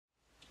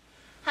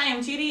Hi,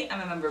 I'm Judy.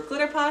 I'm a member of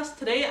Glitterpaws.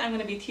 Today I'm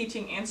going to be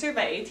teaching Answer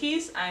by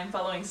ATEEZ. I'm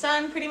following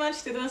Sun pretty much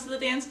through the most of the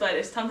dance, but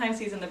if sometimes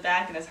he's in the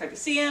back and it's hard to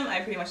see him, I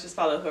pretty much just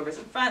follow whoever's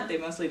in front. They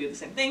mostly do the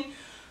same thing.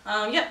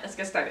 Let's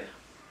get started.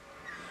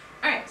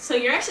 Alright, so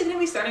you're actually going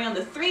to be starting on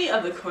the 3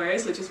 of the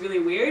chorus, which is really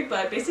weird,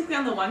 but basically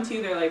on the 1,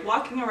 2, they're like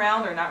walking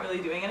around or not really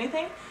doing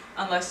anything,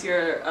 unless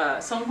you're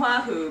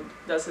Songhwa, who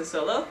does his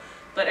solo,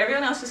 but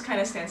everyone else just kind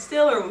of stands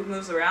still or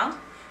moves around.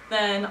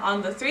 Then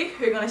on the 3,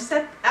 you're going to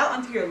step out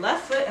onto your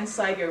left foot and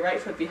slide your right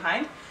foot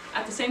behind.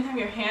 At the same time,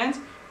 your hands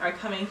are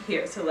coming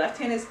here. So left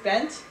hand is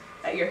bent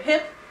at your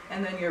hip,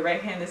 and then your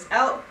right hand is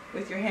out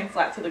with your hand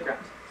flat to the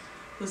ground.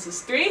 This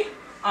is 3.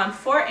 On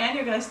 4 and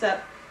you're going to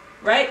step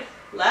right,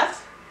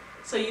 left.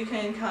 So you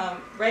can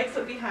come right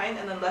foot behind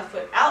and then left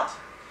foot out.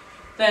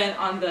 Then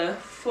on the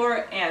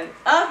 4 and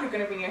up, you're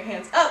going to bring your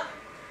hands up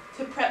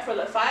to prep for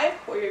the 5,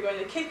 where you're going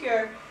to kick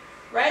your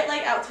right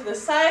leg out to the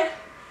side.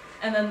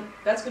 And then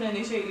that's going to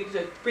initiate you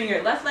to bring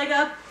your left leg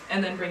up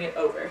and then bring it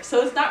over.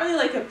 So it's not really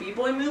like a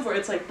b-boy move where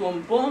it's like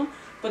boom boom,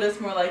 but it's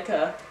more like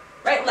a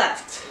right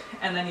left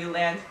and then you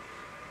land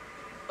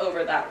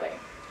over that way.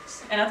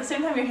 And at the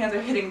same time your hands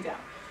are hitting down.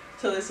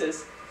 So this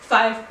is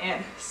 5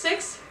 and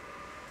 6.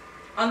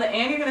 On the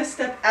and you're going to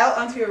step out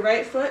onto your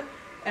right foot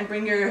and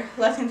bring your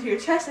left hand to your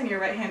chest and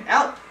your right hand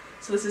out.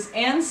 So this is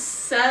and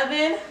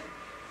 7.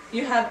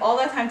 You have all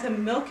that time to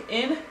milk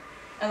in,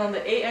 and on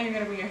the 8 and you're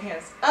going to bring your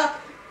hands up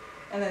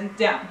and then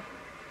down.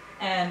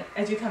 And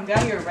as you come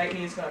down, your right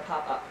knee is going to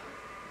pop up.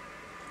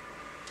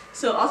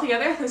 So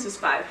altogether, this is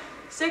 5,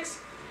 6,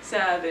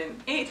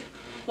 7, 8,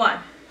 1,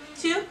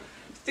 2,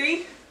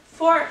 3,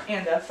 4,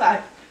 and a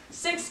 5,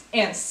 6,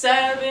 and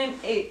 7,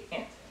 8,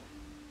 and.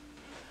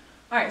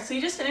 Alright, so you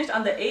just finished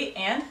on the 8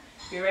 and,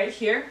 you're right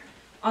here.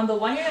 On the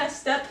 1, you're going to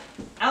step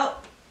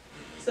out.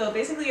 So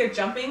basically you're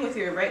jumping with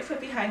your right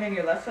foot behind and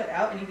your left foot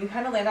out, and you can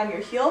kind of land on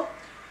your heel.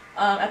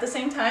 At the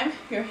same time,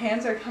 your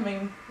hands are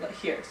coming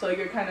here. So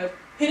you're kind of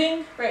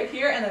hitting right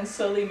here and then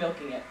slowly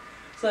milking it.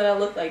 So that'll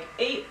look like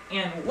 8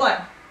 and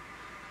 1.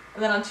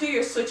 And then on 2,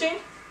 you're switching.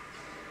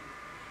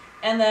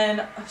 And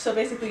then, so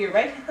basically your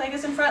right leg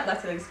is in front,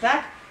 left leg is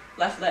back,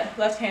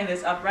 left hand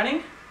is up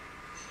running.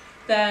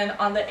 Then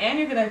on the and,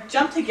 you're going to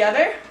jump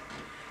together.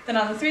 Then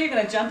on the 3, you're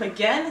going to jump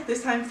again,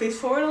 this time face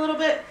forward a little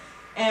bit.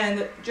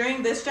 And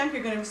during this jump,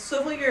 you're going to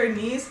swivel your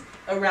knees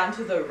around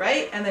to the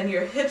right, and then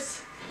your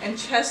hips and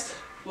chest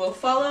will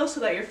follow so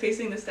that you're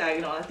facing this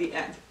diagonal at the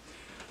end.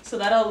 So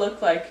that'll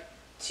look like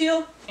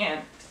 2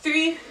 and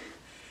 3.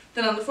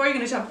 Then on the 4, you're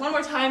going to jump one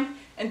more time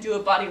and do a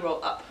body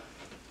roll up.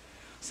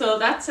 So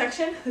that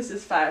section, this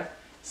is 5,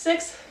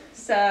 6,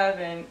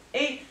 7,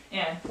 8,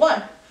 and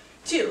 1,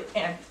 2,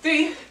 and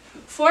 3,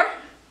 4.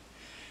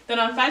 Then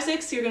on 5,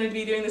 6, you're going to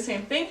be doing the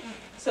same thing.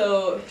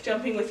 So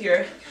jumping with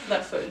your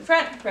left foot in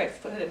front, right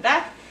foot in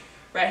back,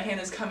 right hand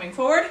is coming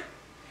forward.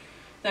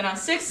 Then on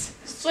 6,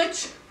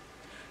 switch.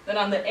 Then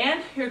on the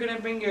and, you're going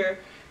to bring your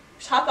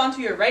hop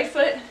onto your right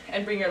foot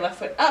and bring your left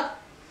foot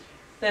up.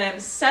 Then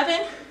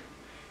 7,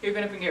 you're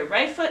going to bring your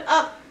right foot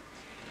up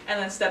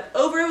and then step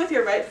over with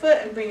your right foot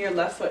and bring your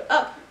left foot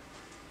up.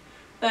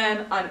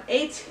 Then on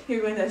 8,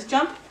 you're going to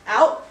jump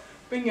out,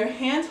 bring your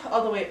hand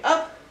all the way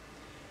up,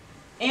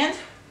 and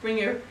bring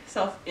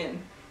yourself in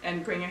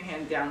and bring your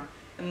hand down.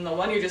 And then the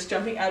 1, you're just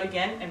jumping out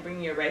again and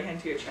bringing your right hand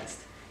to your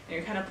chest. And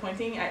you're kind of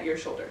pointing at your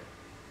shoulder.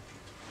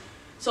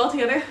 So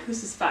altogether,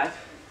 this is 5,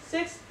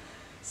 6,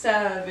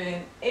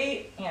 7,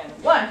 8, and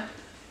 1,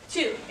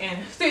 2,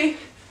 and 3,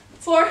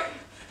 4,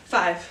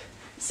 5,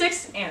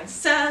 6, and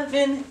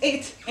 7,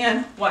 8,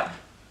 and 1.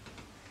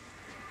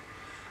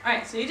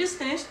 Alright, so you just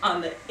finished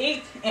on the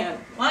 8 and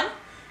 1.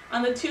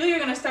 On the 2, you're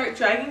going to start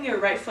dragging your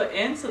right foot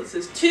in. So this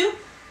is 2,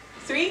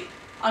 3.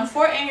 On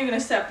 4 and you're going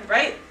to step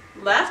right,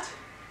 left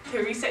to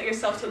reset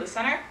yourself to the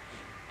center.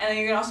 And then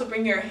you're going to also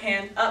bring your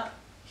hand up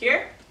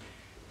here.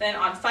 Then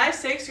on 5,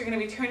 6, you're going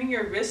to be turning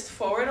your wrist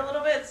forward a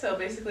little bit, so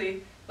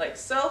basically like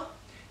so.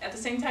 At the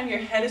same time, your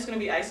head is going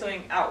to be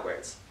isoing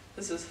outwards.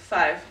 This is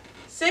 5,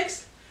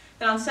 6.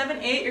 Then on 7,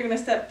 8, you're going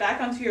to step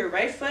back onto your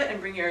right foot and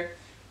bring your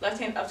left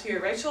hand up to your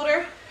right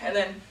shoulder, and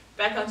then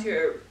back onto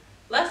your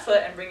left foot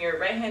and bring your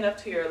right hand up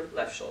to your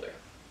left shoulder.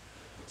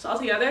 So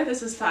altogether,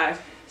 this is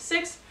 5,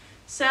 6,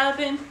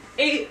 7,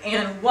 8,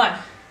 and 1,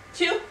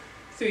 2,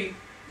 3,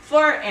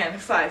 4, and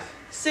 5,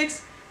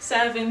 6,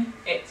 7,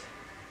 8.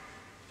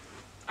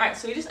 Alright,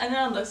 so we just ended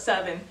on the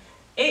 7,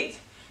 8.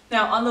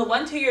 Now on the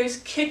 1, 2, you're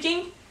just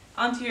kicking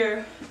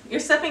onto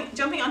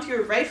jumping onto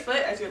your right foot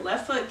as your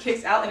left foot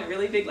kicks out in a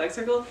really big leg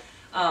circle.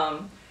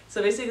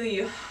 So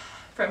basically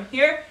from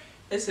here,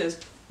 this is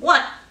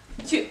 1,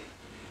 2.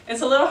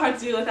 It's a little hard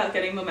to do without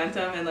getting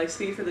momentum and like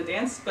speed for the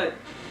dance, but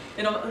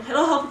it'll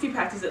help if you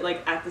practice it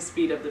like at the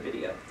speed of the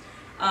video.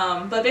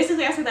 But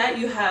basically after that,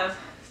 you have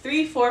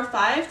 3, 4,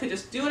 5 to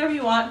just do whatever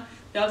you want.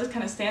 They'll just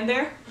kind of stand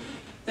there.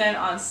 Then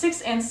on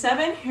 6 and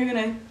 7, you're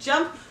going to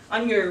jump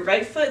on your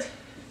right foot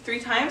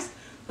 3 times. So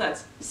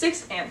that's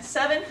 6 and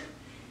 7.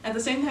 At the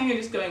same time, you're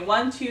just going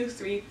 1, 2,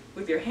 3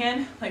 with your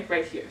hand, like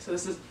right here. So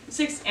this is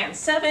 6 and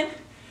 7.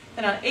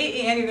 Then on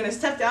 8 and, you're going to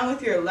step down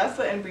with your left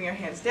foot and bring your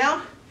hands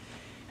down.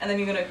 and then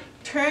you're going to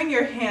turn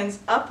your hands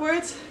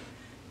upwards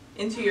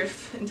into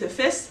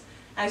fists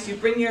as you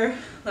bring your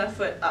left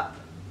foot up.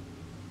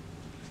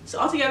 So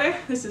altogether,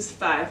 this is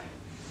 5,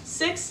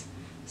 6,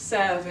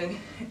 7,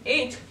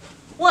 8,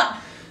 1,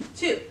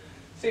 2,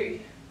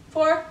 3,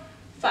 4,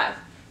 5,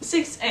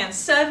 6, and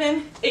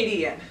 7,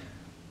 80 and.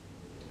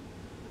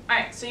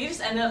 Alright, so you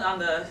just ended on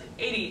the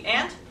 80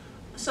 and.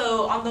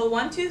 So on the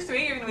 1, 2, 3,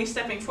 you're going to be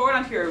stepping forward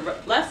onto your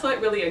left foot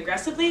really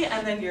aggressively,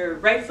 and then your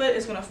right foot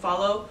is going to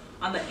follow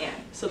on the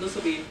and. So this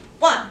will be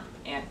 1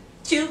 and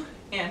 2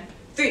 and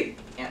 3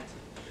 and.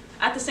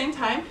 At the same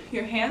time,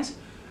 your hands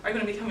are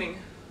going to be coming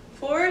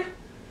forward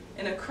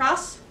and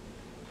across,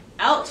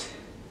 out,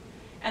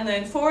 and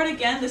then forward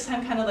again, this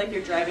time kind of like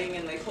you're driving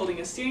and like holding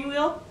a steering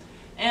wheel.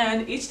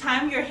 And each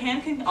time your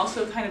hand can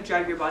also kind of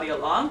drag your body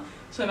along.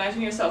 So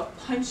imagine yourself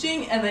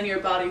punching and then your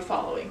body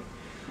following.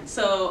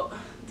 So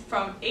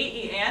from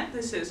 8 and,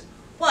 this is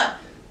 1,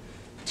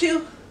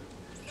 2,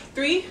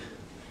 3.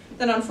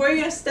 Then on 4, you're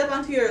going to step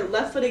onto your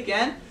left foot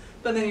again,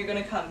 but then you're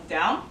going to come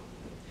down.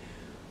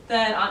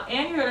 Then on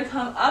and, you're going to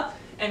come up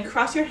and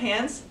cross your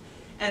hands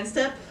and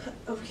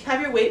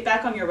have your weight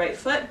back on your right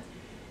foot.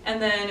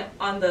 And then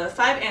on the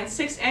 5 and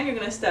 6 and, you're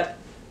going to step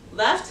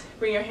left,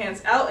 bring your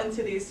hands out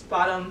into these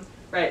bottom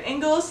right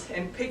angles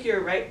and pick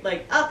your right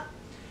leg up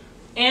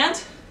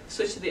and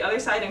switch to the other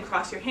side and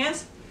cross your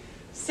hands.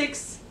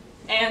 6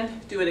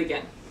 and do it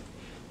again.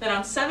 Then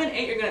on 7,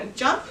 8, you're going to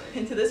jump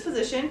into this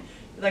position.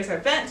 Your legs are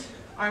bent,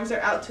 arms are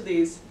out to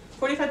these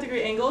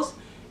 45-degree angles,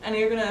 and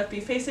you're going to be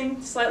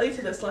facing slightly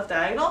to this left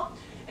diagonal,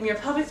 and you're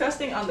pelvic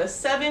thrusting on the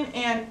 7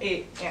 and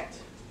 8 and.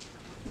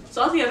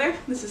 So altogether,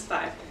 this is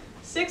 5,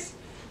 6,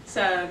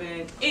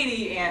 7,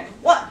 80 and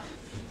 1,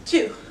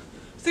 2,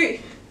 3,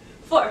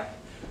 4,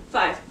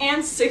 5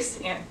 and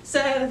 6 and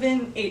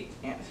 7, 8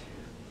 and.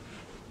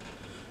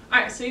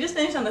 Alright, so you just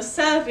finished on the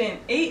 7,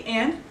 8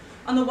 and.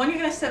 On the 1, you're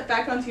going to step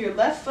back onto your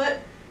left foot.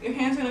 Your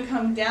hand's going to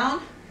come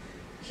down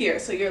here.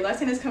 So your left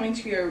hand is coming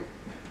to your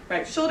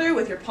right shoulder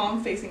with your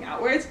palm facing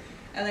outwards,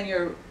 and then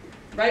your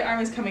right arm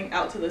is coming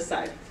out to the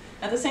side.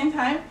 At the same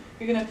time,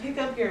 you're going to pick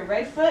up your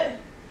right foot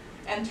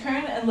and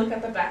turn and look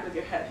at the back with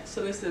your head.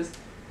 So this is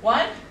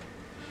 1,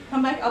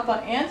 come back up on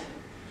and.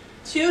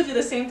 2, do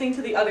the same thing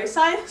to the other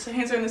side. So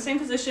hands are in the same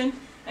position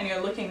and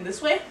you're looking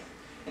this way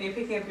and you're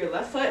picking up your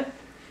left foot.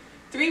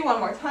 3, one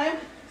more time.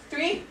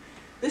 3,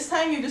 this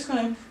time you're just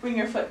going to bring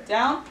your foot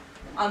down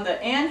on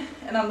the and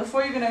on the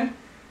 4 you're going to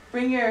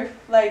bring your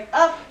leg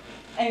up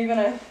and you're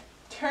going to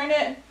turn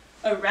it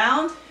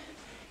around,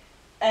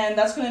 and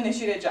that's going to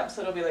initiate a jump.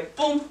 So it'll be like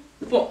boom,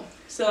 boom.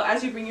 So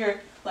as you bring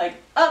your leg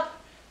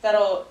up,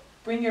 that'll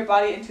bring your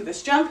body into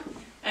this jump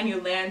and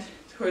you land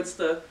towards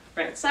the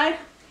right side.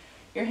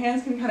 Your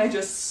hands can kind of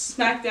just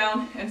smack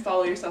down and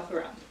follow yourself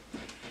around.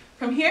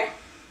 From here,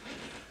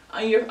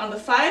 on the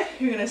 5,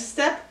 you're going to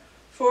step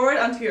forward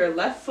onto your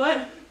left foot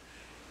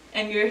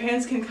and your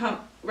hands can come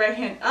right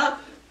hand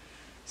up.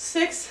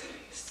 6,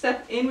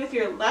 step in with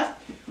your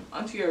left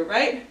onto your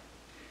right.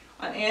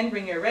 On and,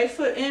 bring your right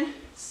foot in.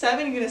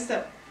 7, you're going to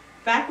step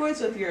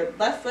backwards with your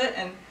left foot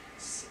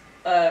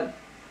and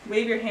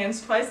wave your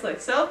hands twice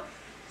like so.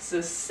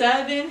 So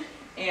 7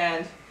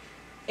 and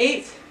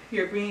 8,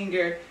 you're bringing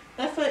your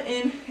left foot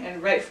in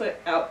and right foot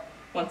out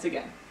once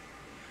again.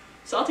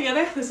 So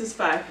altogether, this is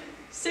 5,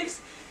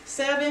 6,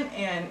 7,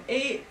 and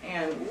 8,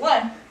 and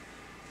 1,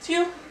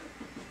 2,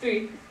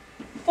 3,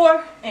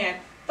 4, and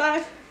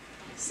 5,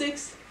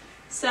 6,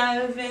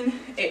 7,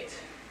 8.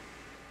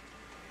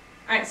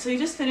 Alright, so you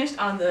just finished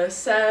on the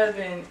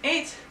 7,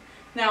 8.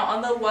 Now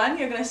on the 1,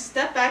 you're going to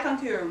step back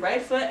onto your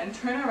right foot and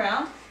turn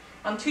around.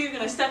 On 2, you're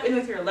going to step in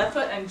with your left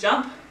foot and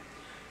jump.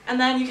 And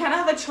then you kind of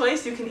have a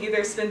choice. You can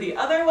either spin the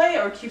other way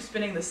or keep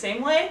spinning the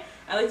same way.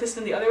 I like to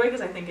spin the other way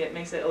because I think it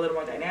makes it a little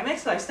more dynamic.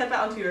 So I step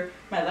out onto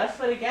my left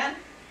foot again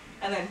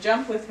and then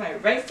jump with my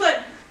right foot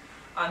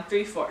on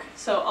 3, 4.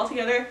 So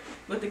altogether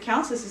with the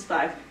counts, this is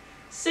 5,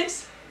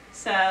 6,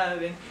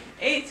 7,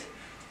 8,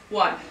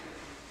 1,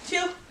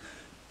 2,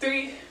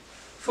 3,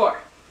 4.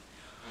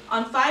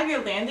 On 5,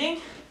 you're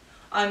landing.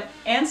 On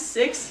and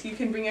 6, you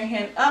can bring your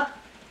hand up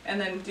and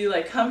then do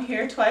like come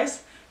here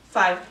twice.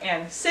 5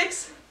 and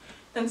 6.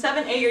 Then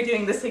 7, 8, you're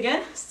doing this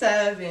again.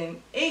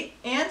 7, 8,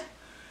 and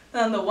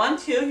then on the 1,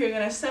 2, you're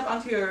going to step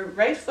onto your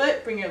right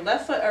foot, bring your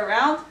left foot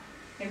around,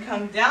 and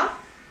come down.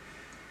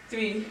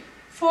 3,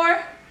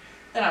 4.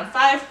 Then on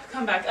 5,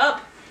 come back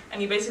up,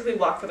 and you basically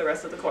walk for the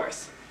rest of the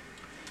chorus.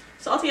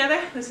 So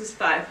altogether, this is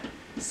 5,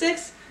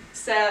 6,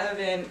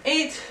 7,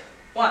 8,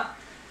 1,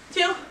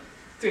 2,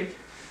 3,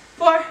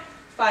 4,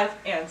 5,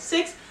 and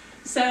 6,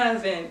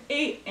 7,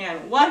 8,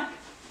 and 1,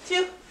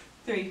 2,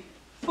 3,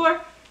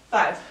 4,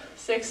 5,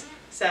 6,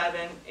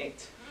 7,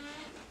 8.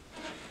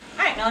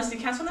 Alright, now let's do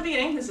counts from the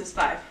beginning. This is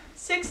 5,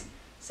 6,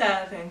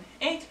 7,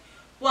 8,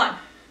 1,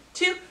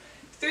 2,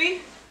 3,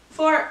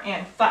 4,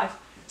 and 5,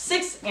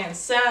 6, and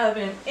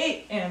 7,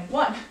 8, and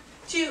 1,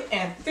 2,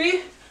 and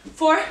 3,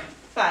 4,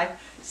 5,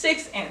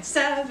 6, and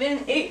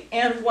 7, 8,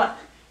 and 1,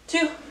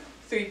 2,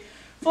 3,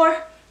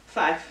 4,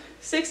 5,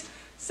 6,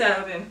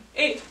 7,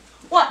 8,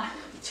 1,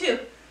 2,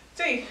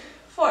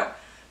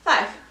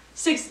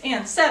 6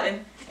 and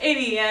 7,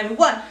 80 and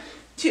 1,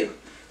 2,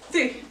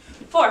 3,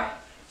 4,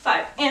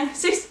 5 and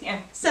 6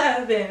 and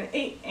 7,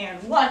 8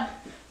 and 1,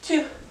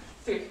 2,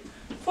 3,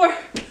 4,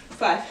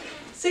 5,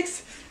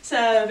 6,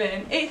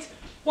 7, 8,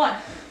 1,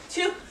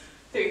 2,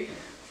 3,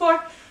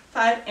 4,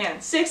 5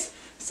 and 6,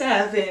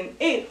 7,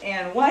 8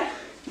 and 1,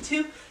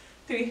 2,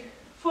 3,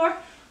 4,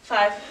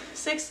 5,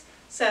 6,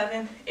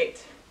 7,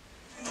 8.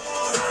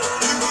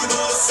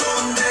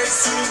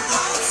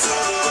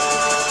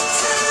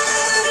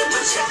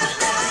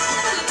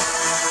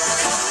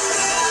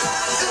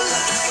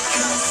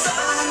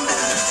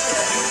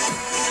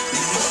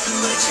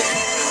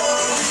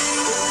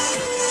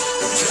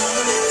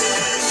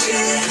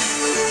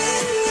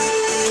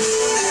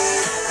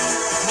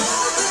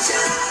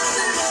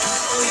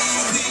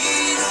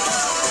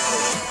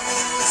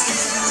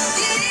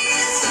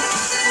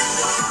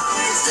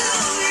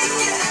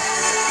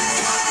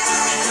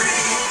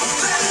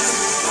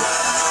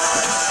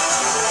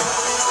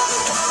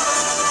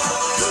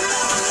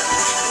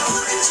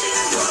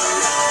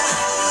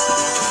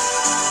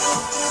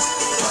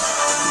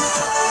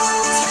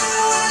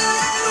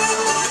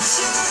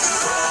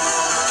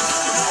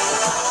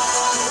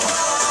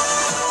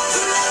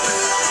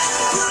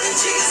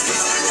 Jesus.